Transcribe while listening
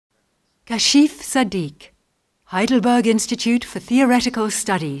Kashif Sadiq, Heidelberg Institute for Theoretical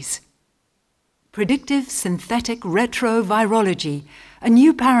Studies. Predictive synthetic retrovirology, a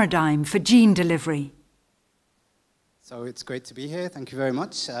new paradigm for gene delivery. So it's great to be here. Thank you very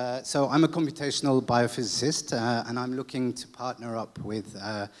much. So I'm a computational biophysicist, and I'm looking to partner up with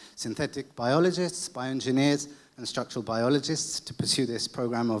synthetic biologists, bioengineers, and structural biologists to pursue this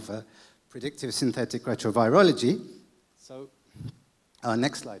program of predictive synthetic retrovirology. So,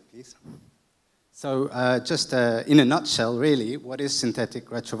 next slide, please. So just in a nutshell, really, what is synthetic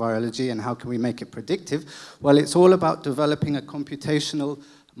retrovirology and how can we make it predictive? Well, it's all about developing a computational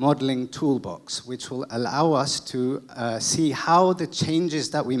modeling toolbox, which will allow us to see how the changes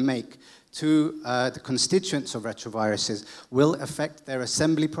that we make to the constituents of retroviruses will affect their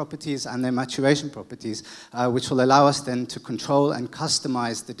assembly properties and their maturation properties, which will allow us then to control and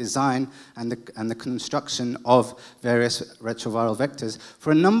customize the design and the construction of various retroviral vectors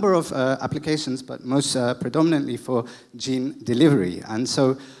for a number of applications, but most predominantly for gene delivery. And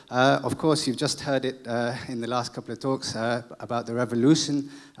so, of course, you've just heard it in the last couple of talks about the revolution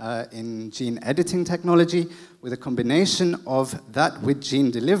in gene editing technology. With a combination of that with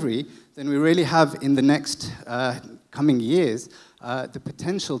gene delivery, then we really have in the next coming years the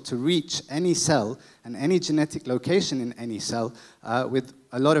potential to reach any cell and any genetic location in any cell with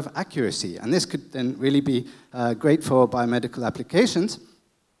a lot of accuracy. And this could then really be great for biomedical applications.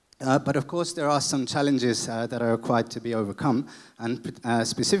 But of course, there are some challenges that are required to be overcome, and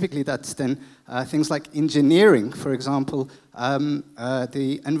specifically that's then things like engineering, for example,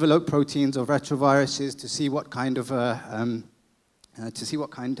 the envelope proteins of retroviruses to see what kind of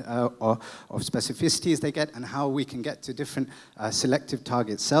of specificities they get and how we can get to different selective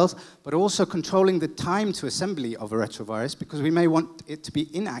target cells, but also controlling the time to assembly of a retrovirus, because we may want it to be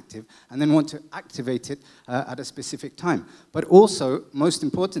inactive and then want to activate it at a specific time. But also, most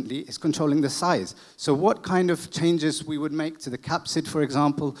importantly, is controlling the size. So what kind of changes we would make to the capsid, for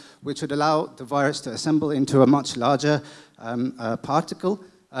example, which would allow the virus to assemble into a much larger particle.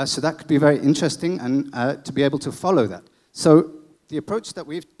 So that could be very interesting, and to be able to follow that. So the approach that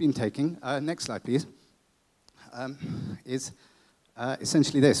we've been taking, next slide please, is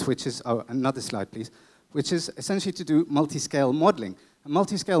essentially this, which is, another slide please, which is essentially to do multi-scale modeling. And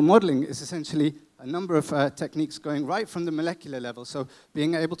multi-scale modeling is essentially a number of techniques going right from the molecular level, so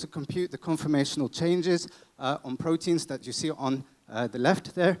being able to compute the conformational changes on proteins that you see on the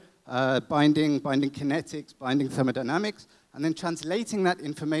left there, binding kinetics, binding thermodynamics, and then translating that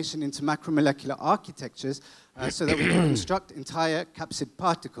information into macromolecular architectures so that we can construct entire capsid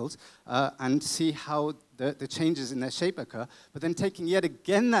particles and see how the changes in their shape occur, but then taking yet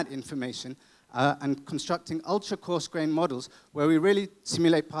again that information and constructing ultra-coarse-grained models where we really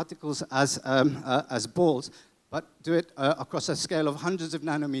simulate particles as balls, but do it across a scale of hundreds of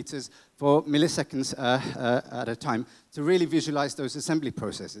nanometers for milliseconds at a time to really visualize those assembly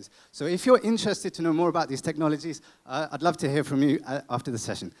processes. So if you're interested to know more about these technologies, I'd love to hear from you after the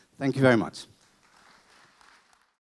session. Thank you very much.